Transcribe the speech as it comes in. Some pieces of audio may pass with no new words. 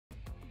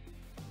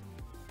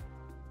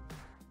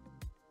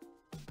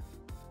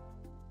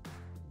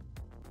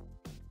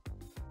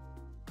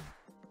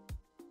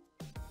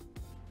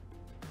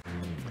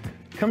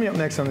Coming up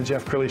next on the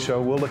Jeff Crilley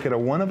Show, we'll look at a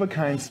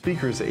one-of-a-kind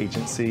speakers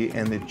agency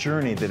and the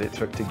journey that it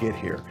took to get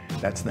here.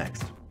 That's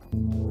next.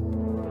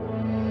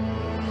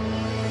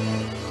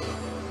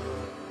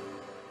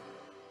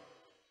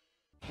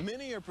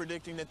 Many are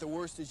predicting that the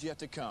worst is yet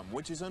to come,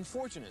 which is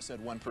unfortunate,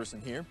 said one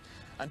person here.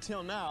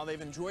 Until now,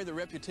 they've enjoyed the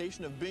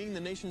reputation of being the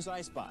nation's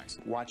icebox.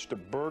 Watched a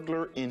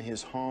burglar in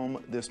his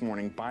home this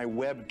morning by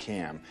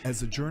webcam.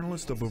 As a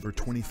journalist of over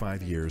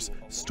 25 years,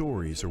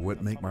 stories are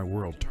what make my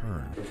world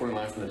turn. Reporting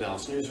live from the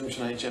Dallas newsroom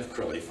tonight, Jeff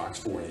Crilley, Fox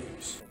 4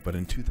 News. But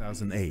in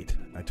 2008,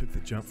 I took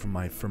the jump from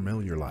my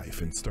familiar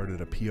life and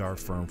started a PR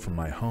firm from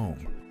my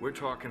home. We're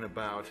talking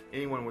about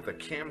anyone with a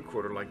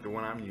camcorder like the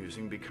one I'm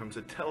using becomes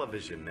a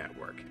television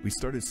network. We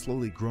started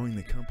slowly growing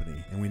the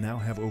company, and we now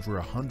have over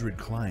 100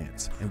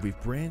 clients, and we've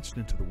branched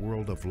into the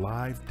world of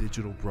live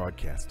digital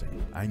broadcasting.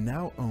 I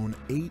now own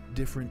 8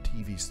 different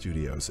TV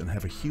studios and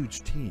have a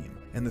huge team,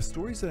 and the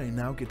stories that I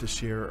now get to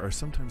share are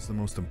sometimes the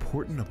most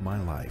important of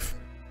my life.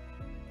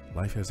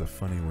 Life has a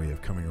funny way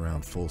of coming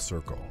around full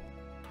circle.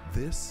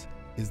 This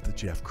is the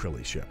Jeff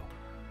Crilley Show.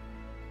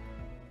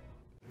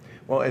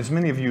 Well, as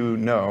many of you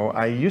know,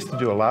 I used to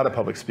do a lot of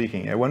public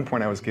speaking. At one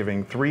point, I was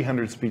giving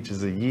 300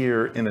 speeches a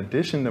year in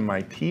addition to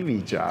my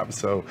TV job.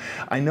 So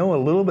I know a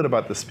little bit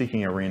about the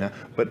speaking arena,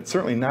 but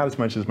certainly not as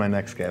much as my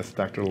next guest,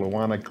 Dr.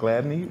 Lawana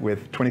Gladney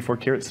with 24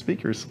 Carat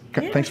Speakers.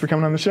 Yes. Thanks for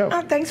coming on the show.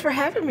 Oh, thanks for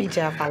having me,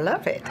 Jeff. I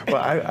love it.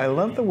 Well, I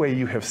love the way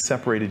you have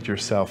separated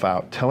yourself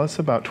out. Tell us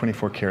about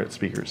 24 Carat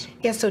Speakers.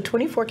 Yeah, so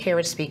 24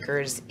 Carat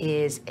Speakers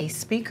is a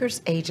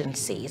speakers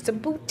agency. It's a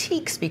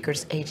boutique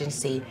speakers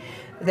agency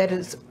that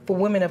is for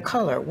women of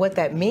color. What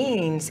that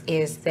means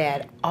is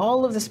that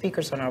all of the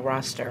speakers on our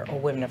roster are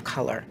women of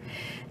color.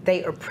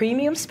 They are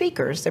premium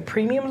speakers, they're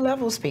premium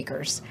level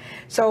speakers.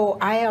 So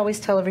I always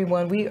tell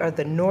everyone we are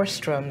the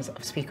Nordstroms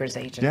of speakers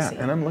agency.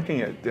 Yeah, and I'm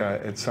looking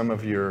at some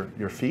of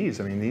your fees.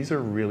 I mean, these are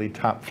really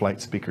top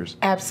flight speakers.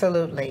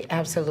 Absolutely,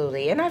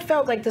 absolutely. And I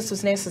felt like this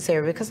was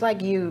necessary because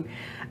like you,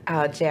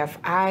 Jeff,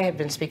 I have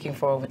been speaking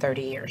for over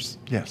 30 years.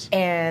 Yes.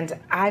 And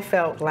I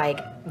felt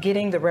like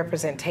getting the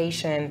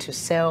representation to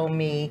sell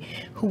me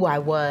who I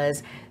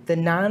was, the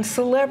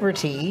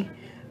non-celebrity,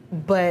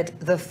 but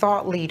the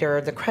thought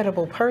leader, the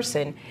credible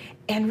person,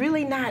 and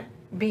really not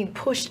being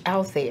pushed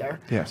out there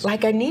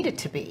like I needed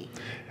to be.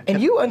 And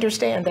you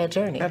understand that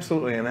journey.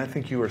 Absolutely, and I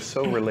think you are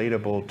so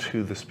relatable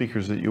to the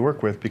speakers that you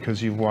work with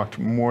because you've walked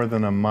more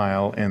than a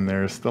mile in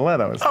their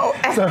stilettos. Oh,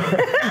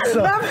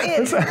 love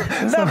it,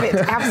 love it,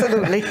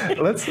 absolutely.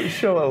 Let's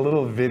show a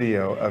little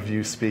video of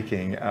you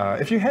speaking.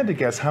 If you had to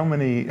guess, how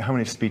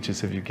many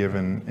speeches have you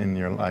given in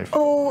your life?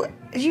 Oh,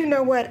 you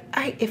know what?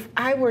 If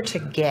I were to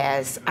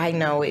guess, I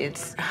know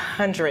it's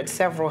hundreds,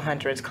 several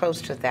hundreds, close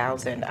to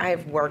 1,000.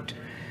 I've worked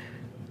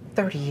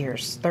 30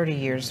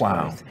 years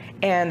wow. worth.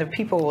 And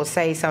people will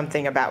say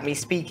something about me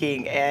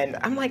speaking, and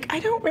I'm like,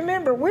 I don't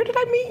remember. Where did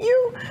I meet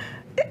you?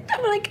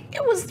 I'm like,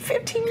 it was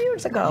 15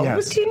 years ago. Yes. It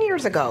was 10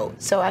 years ago.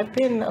 So I've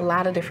been a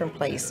lot of different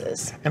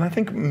places. And I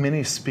think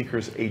many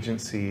speakers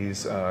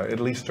agencies, at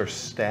least, are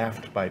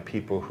staffed by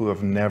people who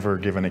have never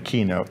given a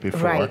keynote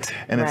before. Right.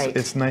 And right.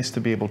 it's nice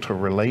to be able to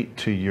relate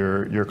to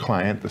your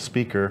client, the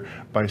speaker,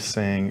 by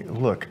saying,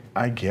 look,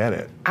 I get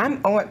it.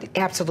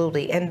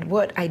 Absolutely. And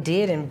what I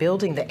did in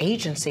building the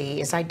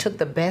agency is I took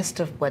the best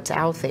of what's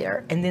out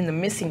there and then the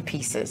missing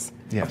pieces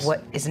of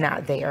what is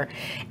not there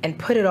and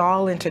put it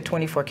all into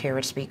 24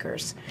 Carat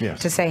Speakers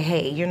to say,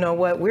 hey, you know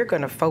what, we're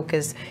going to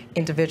focus,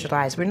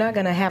 individualize. We're not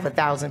going to have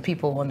 1,000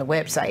 people on the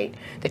website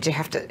that you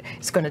have to,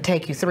 it's going to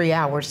take you 3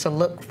 hours to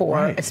look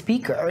for a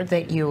speaker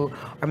that you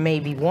are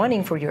maybe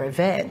wanting for your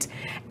event.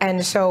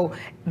 And so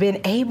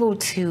been able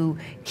to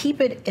keep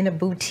it in a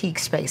boutique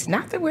space.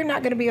 Not that we're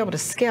not going to be able to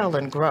scale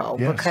and grow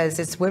because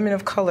it's women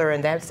of color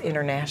and that's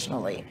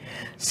internationally.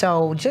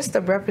 So just the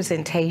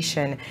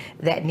representation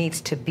that needs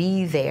to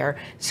be there.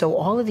 So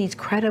all of these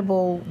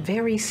credible,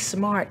 very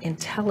smart,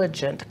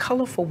 intelligent,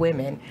 colorful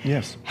women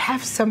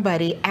have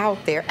somebody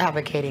out there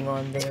advocating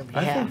on their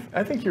behalf.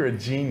 I think you're a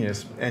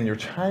genius and your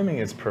timing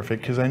is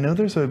perfect because I know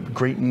there's a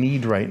great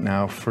need right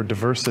now for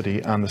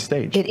diversity on the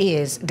stage. It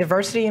is.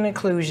 Diversity and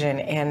inclusion.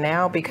 And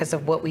now because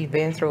of what we've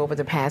been through over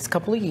the past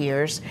couple of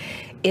years,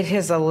 it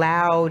has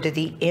allowed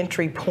the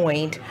entry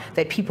point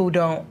that people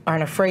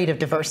aren't afraid of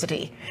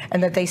diversity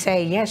and that they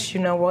say, yes,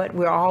 you know what,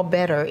 we're all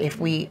better if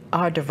we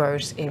are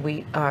diverse and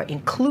we are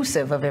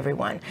inclusive of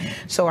everyone.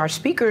 So our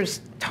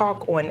speakers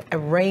talk on a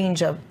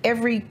range of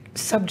every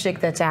subject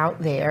that's out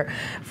there,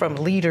 from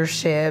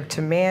leadership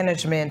to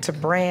management to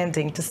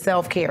branding to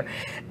self-care.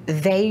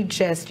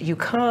 You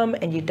come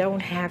and you don't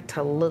have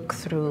to look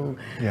through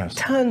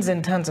tons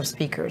and tons of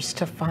speakers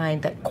to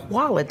find that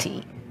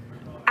quality.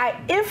 I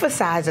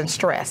emphasize and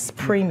stress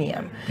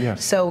premium.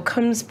 So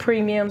comes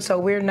premium, so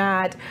we're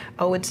not,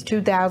 oh, it's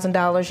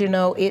 $2,000, you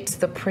know, it's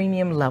the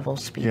premium level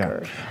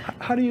speaker.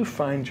 How do you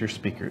find your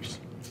speakers?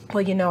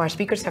 Well, you know, our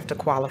speakers have to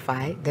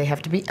qualify. They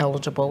have to be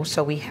eligible.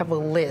 So we have a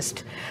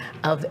list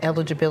of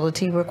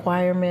eligibility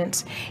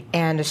requirements.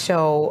 And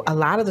so a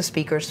lot of the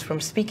speakers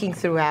from speaking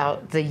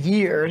throughout the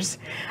years,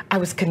 I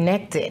was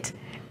connected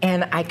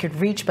and I could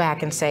reach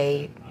back and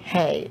say,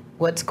 hey,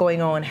 what's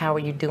going on? How are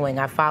you doing?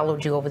 I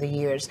followed you over the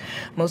years.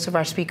 Most of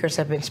our speakers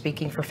have been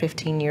speaking for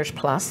 15 years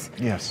plus.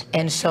 Yes.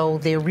 And so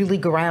they're really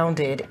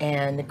grounded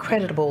and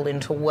credible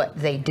into what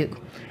they do.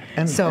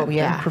 And,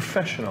 yeah. And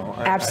professional.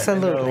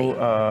 Absolutely. I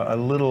know a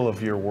little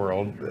of your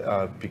world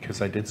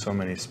because I did so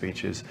many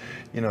speeches.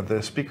 You know,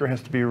 the speaker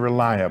has to be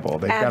reliable.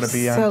 They've got to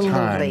be on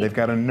time. They've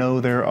got to know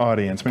their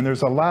audience. I mean,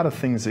 there's a lot of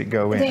things that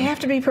go in. They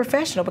have to be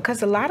professional,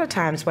 because a lot of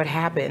times what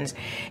happens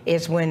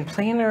is when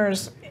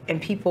planners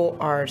and people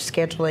are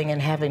scheduling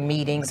and having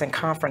meetings and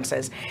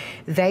conferences,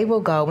 they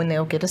will go and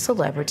they'll get a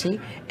celebrity,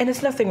 and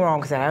there's nothing wrong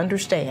with that. I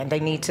understand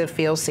they need to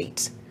fill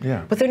seats.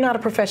 Yeah. But they're not a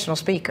professional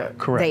speaker.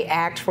 Correct. They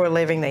act for a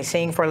living, they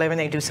sing for a living,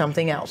 they do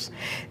something else.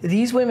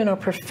 These women are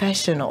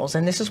professionals,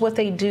 and this is what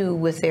they do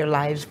with their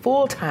lives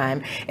full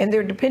time, and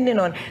they're dependent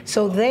on,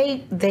 so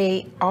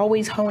they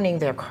always honing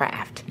their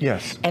craft.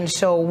 Yes. And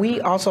so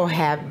we also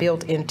have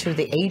built into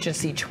the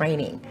agency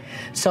training,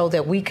 so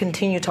that we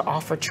continue to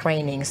offer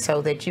training so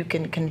that you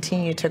can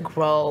continue to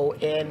grow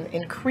and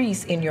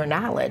increase in your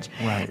knowledge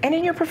and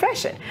in your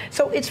profession.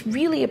 So it's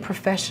really a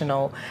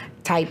professional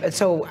type.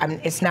 So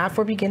it's not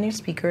for beginning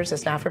speakers.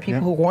 It's not for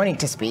people who are wanting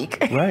to speak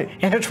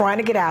and are trying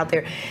to get out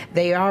there.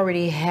 They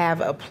already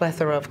have a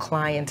plethora of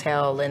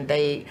clientele, and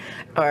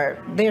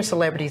they're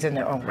celebrities in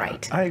their own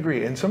right. I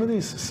agree. And some of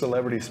these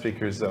celebrity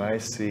speakers that I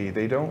see,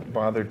 they don't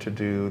bother to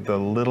do the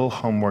little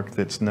homework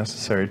that's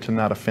necessary to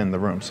not offend the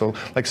room. So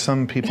like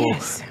some people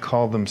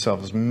call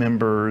themselves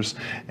members,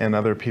 and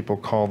other people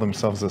call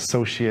themselves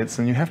associates,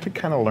 and you have to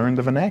kind of learn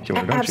the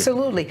vernacular, don't you?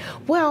 Absolutely.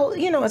 Well,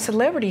 you know, a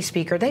celebrity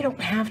speaker, they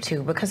don't have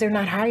to, because they're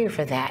not hired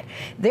for that.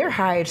 They're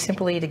hired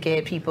simply to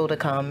get people to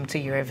come to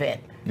your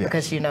event.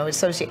 Because, you know,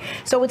 associate.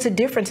 So it's a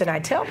difference, and I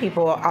tell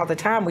people all the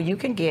time, well, you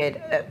can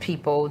get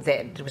people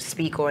that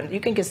speak on,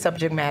 you can get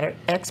subject matter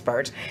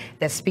experts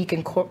that speak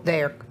in,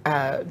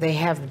 they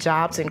have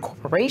jobs in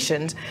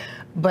corporations,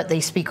 but they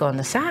speak on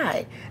the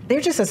side.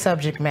 They're just a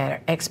subject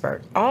matter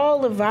expert.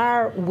 All of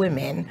our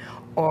women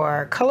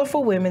are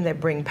colorful women that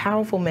bring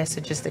powerful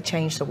messages that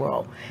change the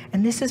world.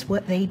 And this is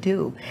what they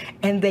do.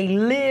 And they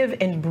live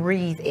and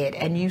breathe it,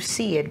 and you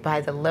see it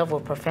by the level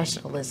of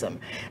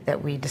professionalism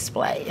that we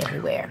display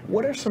everywhere.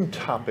 What are some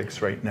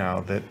topics right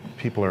now that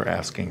people are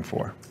asking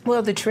for?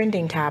 Well, the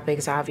trending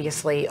topics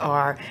obviously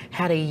are,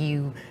 how do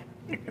you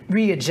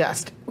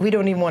readjust? We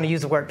don't even want to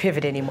use the word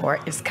pivot anymore.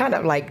 It's kind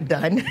of like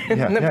done.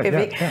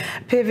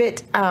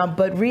 Pivot,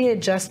 but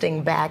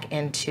readjusting back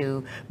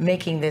into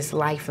making this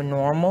life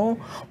normal.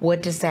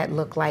 What does that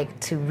look like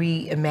to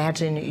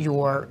reimagine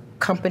your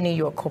company,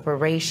 your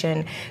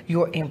corporation,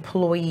 your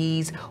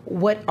employees,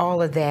 what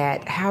all of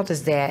that, how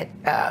does that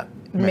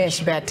mesh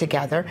back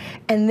together?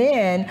 And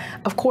then,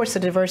 of course, the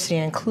diversity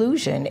and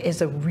inclusion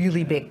is a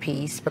really big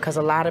piece, because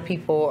a lot of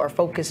people are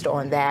focused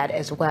on that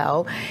as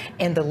well.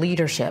 And the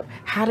leadership.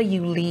 How do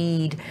you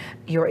lead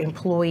your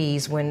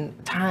employees when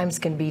times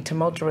can be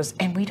tumultuous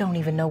and we don't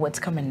even know what's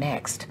coming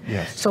next?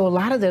 Yes. So a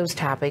lot of those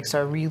topics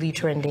are really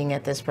trending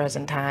at this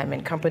present time,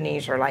 and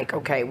companies are like,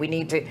 okay, we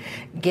need to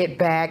get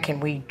back,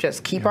 and we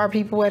just keep our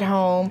people at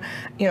home.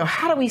 You know,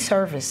 how do we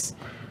service?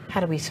 How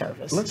do we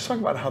service? Let's talk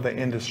about how the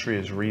industry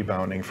is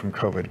rebounding from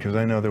COVID, because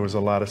I know there was a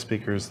lot of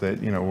speakers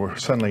that, you know, were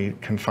suddenly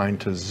confined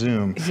to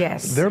Zoom.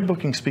 Yes. They're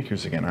booking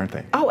speakers again, aren't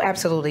they? Oh,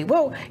 absolutely.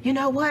 Well, you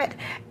know what?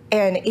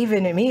 And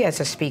even me as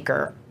a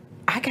speaker,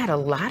 I got a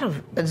lot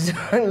of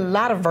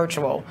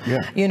virtual,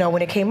 you know,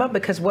 when it came up,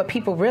 because what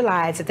people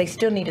realized that they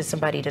still needed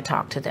somebody to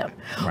talk to them.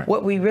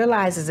 What we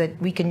realized is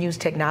that we can use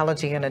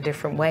technology in a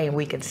different way, and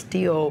we can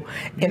still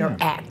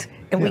interact.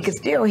 And we can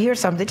still hear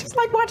something, just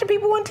like watching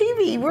people on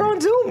TV. We're on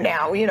Zoom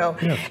now, you know.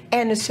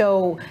 And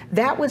so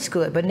that was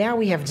good, but now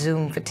we have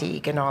Zoom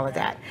fatigue and all of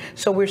that.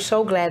 So we're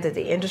so glad that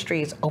the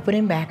industry is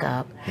opening back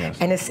up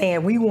and is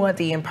saying we want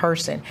the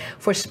in-person.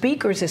 For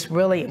speakers, it's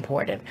really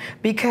important,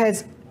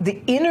 because the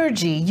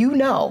energy, you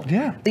know,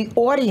 the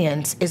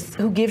audience is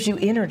who gives you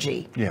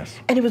energy. Yes.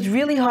 And it was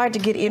really hard to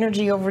get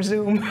energy over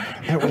Zoom.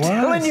 I'm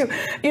telling you,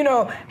 you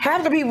know,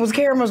 half the people's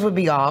cameras would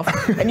be off,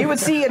 and you would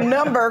see a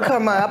number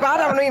come up. I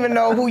don't even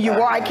know who you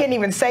are. I can't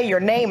even say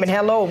your name and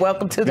hello,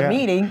 welcome to the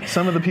meeting.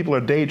 Some of the people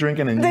are day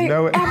drinking, and you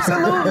know it.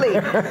 Absolutely.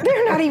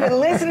 They're not even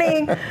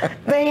listening.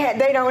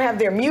 They don't have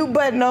their mute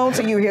button on,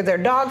 so you hear their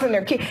dogs and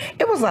their kids.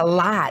 It was a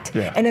lot.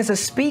 And as a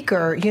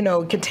speaker, you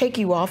know, it can take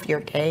you off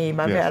your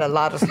game. I've had a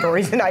lot of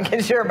stories, and I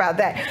can share about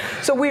that.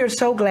 So we are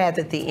so glad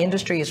that the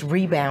industry is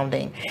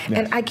rebounding.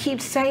 And I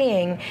keep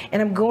saying,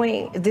 and I'm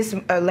going this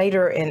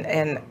later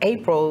in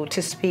April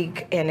to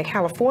speak in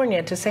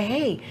California to say,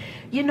 hey,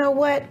 you know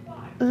what?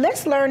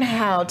 Let's learn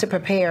how to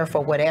prepare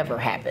for whatever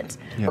happens,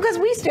 because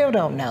we still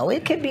don't know.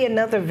 It could be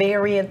another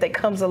variant that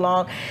comes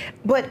along,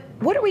 but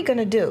what are we going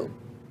to do?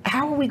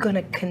 How are we going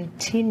to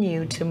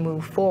continue to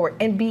move forward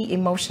and be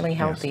emotionally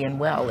healthy and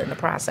well in the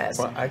process?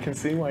 Well, I can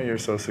see why you're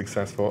so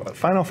successful.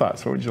 Final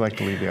thoughts. What would you like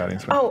to leave the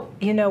audience with? Oh,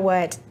 you know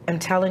what? I'm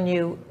telling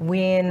you,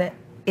 when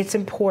it's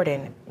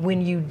important,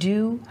 when you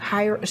do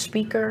hire a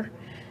speaker,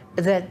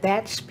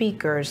 that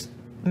speaker's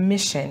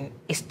mission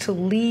is to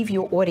leave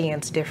your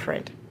audience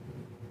different.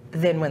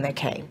 than when they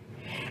came.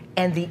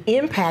 And the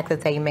impact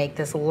that they make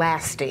that's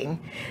lasting,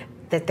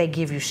 that they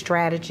give you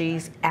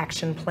strategies,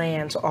 action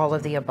plans, all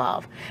of the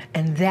above.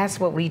 And that's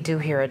what we do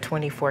here at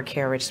 24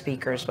 Carat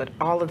Speakers with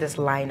all of this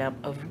lineup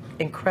of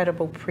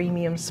incredible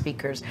premium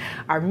speakers.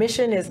 Our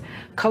mission is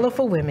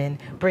colorful women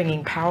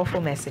bringing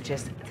powerful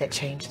messages that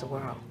change the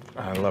world.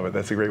 I love it.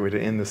 That's a great way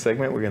to end the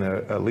segment. We're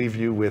going to leave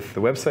you with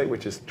the website,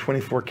 which is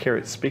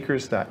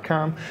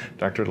 24caratspeakers.com.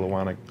 Dr.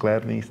 Lawana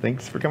Gladney,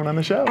 thanks for coming on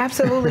the show.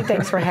 Absolutely.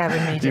 Thanks for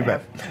having me, Jeff. You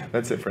bet.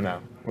 That's it for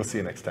now. We'll see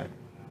you next time.